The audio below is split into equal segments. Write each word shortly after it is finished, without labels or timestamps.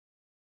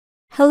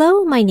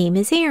Hello, my name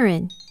is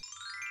Erin.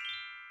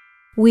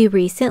 We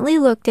recently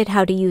looked at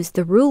how to use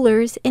the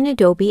rulers in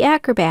Adobe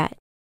Acrobat.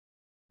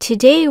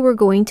 Today we're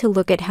going to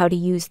look at how to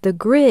use the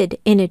grid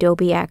in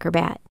Adobe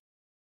Acrobat.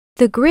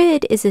 The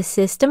grid is a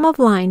system of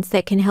lines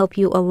that can help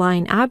you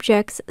align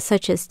objects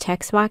such as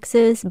text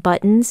boxes,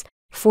 buttons,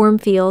 form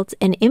fields,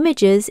 and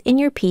images in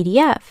your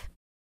PDF.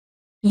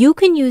 You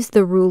can use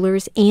the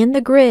rulers and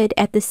the grid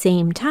at the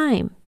same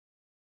time.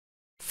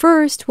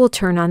 First, we'll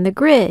turn on the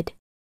grid.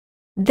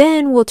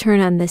 Then we'll turn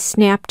on the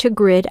Snap to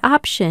Grid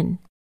option.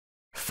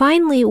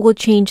 Finally, we'll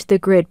change the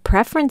grid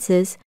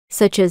preferences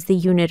such as the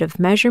unit of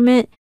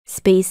measurement,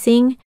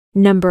 spacing,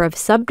 number of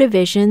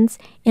subdivisions,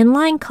 and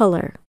line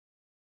color.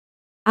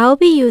 I'll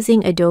be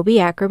using Adobe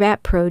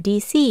Acrobat Pro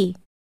DC.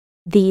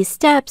 These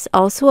steps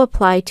also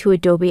apply to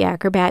Adobe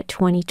Acrobat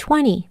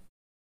 2020.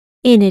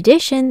 In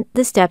addition,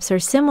 the steps are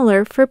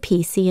similar for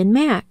PC and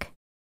Mac.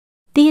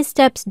 These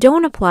steps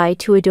don't apply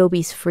to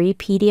Adobe's free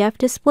PDF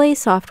display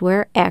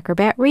software,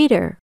 Acrobat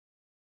Reader.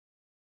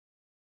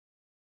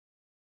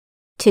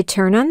 To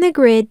turn on the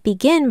grid,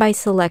 begin by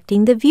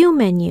selecting the View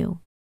menu.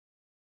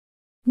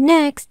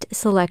 Next,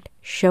 select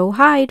Show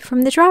Hide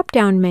from the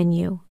drop-down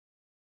menu,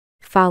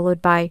 followed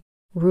by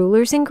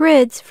Rulers and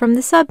Grids from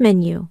the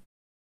submenu,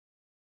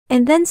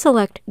 and then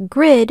select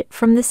Grid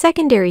from the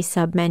secondary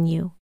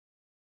submenu.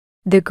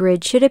 The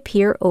grid should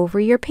appear over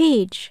your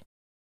page.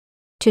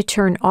 To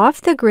turn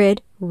off the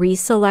grid,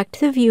 reselect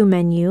the View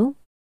menu,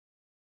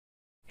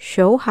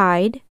 Show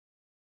Hide,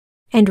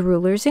 and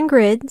Rulers and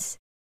Grids,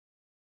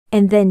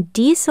 and then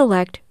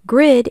deselect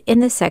Grid in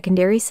the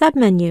secondary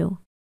submenu.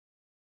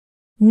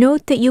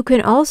 Note that you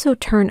can also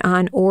turn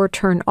on or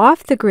turn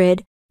off the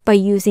grid by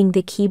using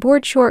the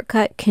keyboard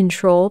shortcut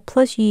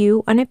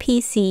Ctrl+U on a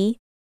PC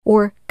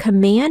or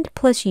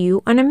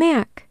Command+U on a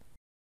Mac.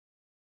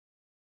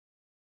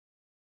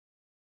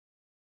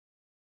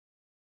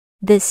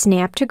 The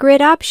Snap to Grid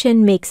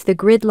option makes the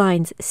grid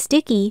lines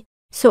sticky,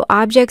 so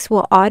objects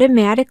will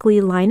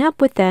automatically line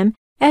up with them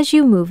as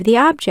you move the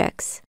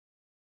objects.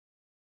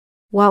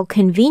 While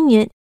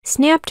convenient,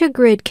 Snap to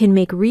Grid can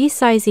make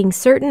resizing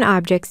certain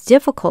objects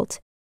difficult,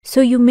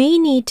 so you may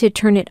need to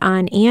turn it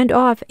on and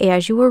off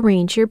as you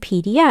arrange your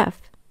PDF.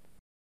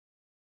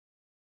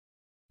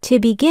 To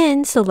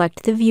begin,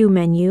 select the View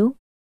menu,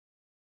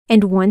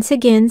 and once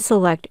again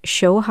select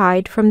Show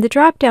Hide from the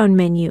drop-down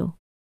menu,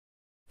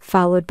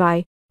 followed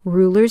by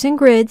Rulers and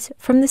Grids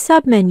from the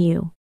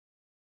submenu.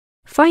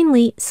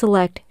 Finally,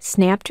 select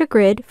Snap to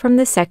Grid from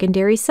the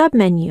secondary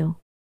submenu.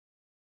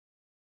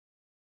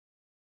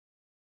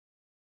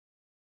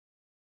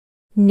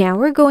 Now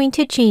we're going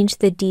to change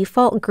the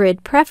default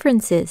grid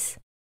preferences.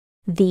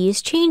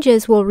 These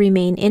changes will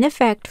remain in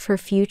effect for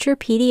future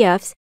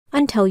PDFs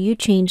until you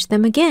change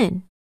them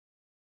again.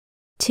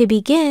 To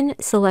begin,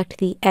 select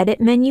the Edit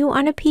menu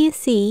on a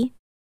PC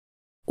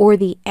or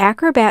the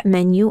Acrobat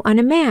menu on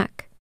a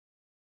Mac.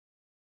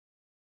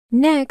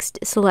 Next,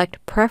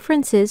 select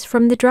Preferences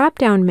from the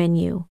drop-down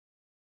menu.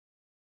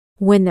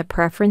 When the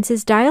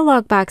Preferences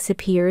dialog box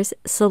appears,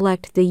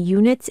 select the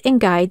Units and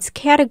Guides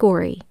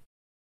category.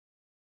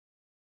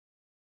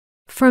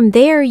 From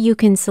there, you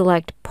can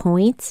select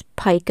points,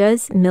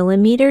 picas,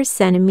 millimeters,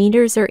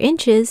 centimeters, or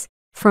inches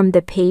from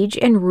the Page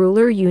and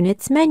Ruler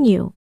Units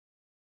menu.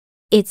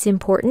 It's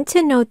important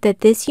to note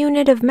that this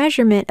unit of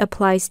measurement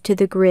applies to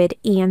the grid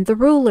and the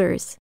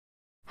rulers.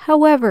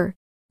 However,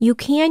 you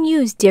can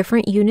use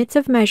different units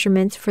of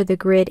measurements for the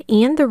grid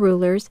and the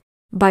rulers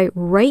by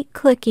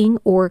right-clicking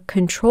or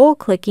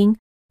control-clicking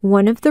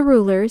one of the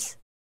rulers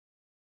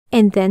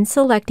and then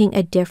selecting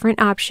a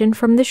different option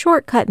from the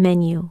shortcut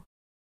menu.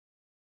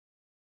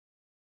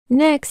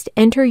 Next,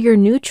 enter your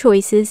new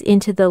choices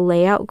into the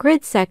Layout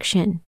Grid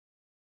section.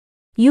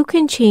 You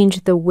can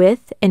change the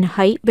width and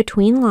height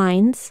between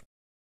lines,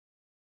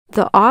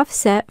 the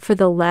offset for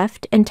the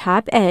left and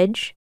top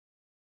edge,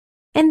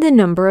 and the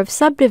number of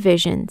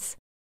subdivisions.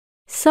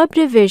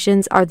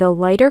 Subdivisions are the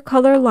lighter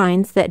color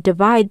lines that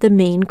divide the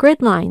main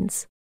grid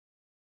lines.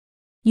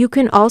 You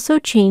can also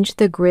change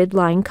the grid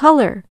line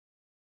color.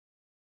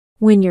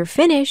 When you're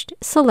finished,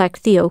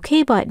 select the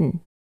OK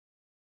button.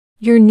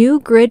 Your new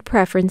grid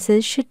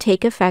preferences should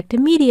take effect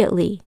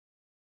immediately.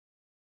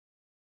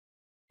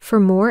 For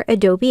more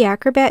Adobe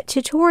Acrobat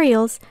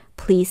tutorials,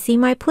 please see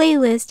my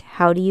playlist,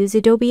 How to Use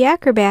Adobe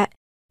Acrobat,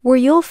 where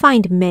you'll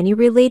find many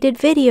related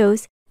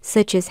videos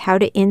such as how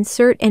to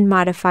insert and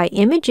modify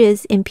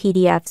images in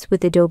PDFs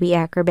with Adobe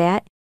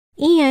Acrobat,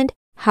 and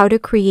how to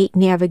create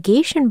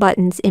navigation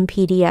buttons in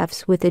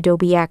PDFs with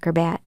Adobe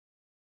Acrobat.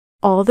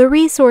 All the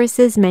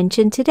resources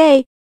mentioned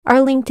today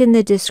are linked in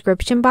the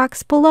description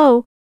box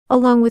below,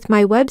 along with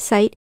my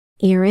website,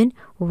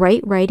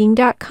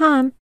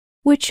 erinwritewriting.com,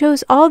 which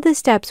shows all the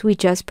steps we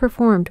just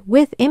performed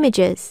with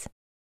images.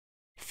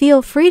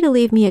 Feel free to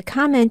leave me a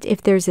comment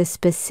if there's a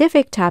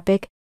specific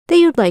topic that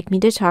you'd like me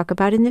to talk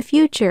about in the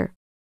future.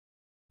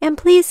 And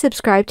please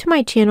subscribe to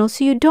my channel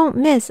so you don't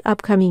miss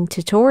upcoming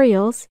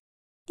tutorials.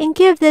 And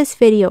give this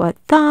video a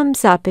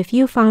thumbs up if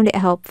you found it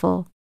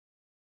helpful.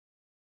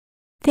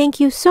 Thank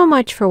you so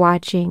much for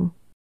watching.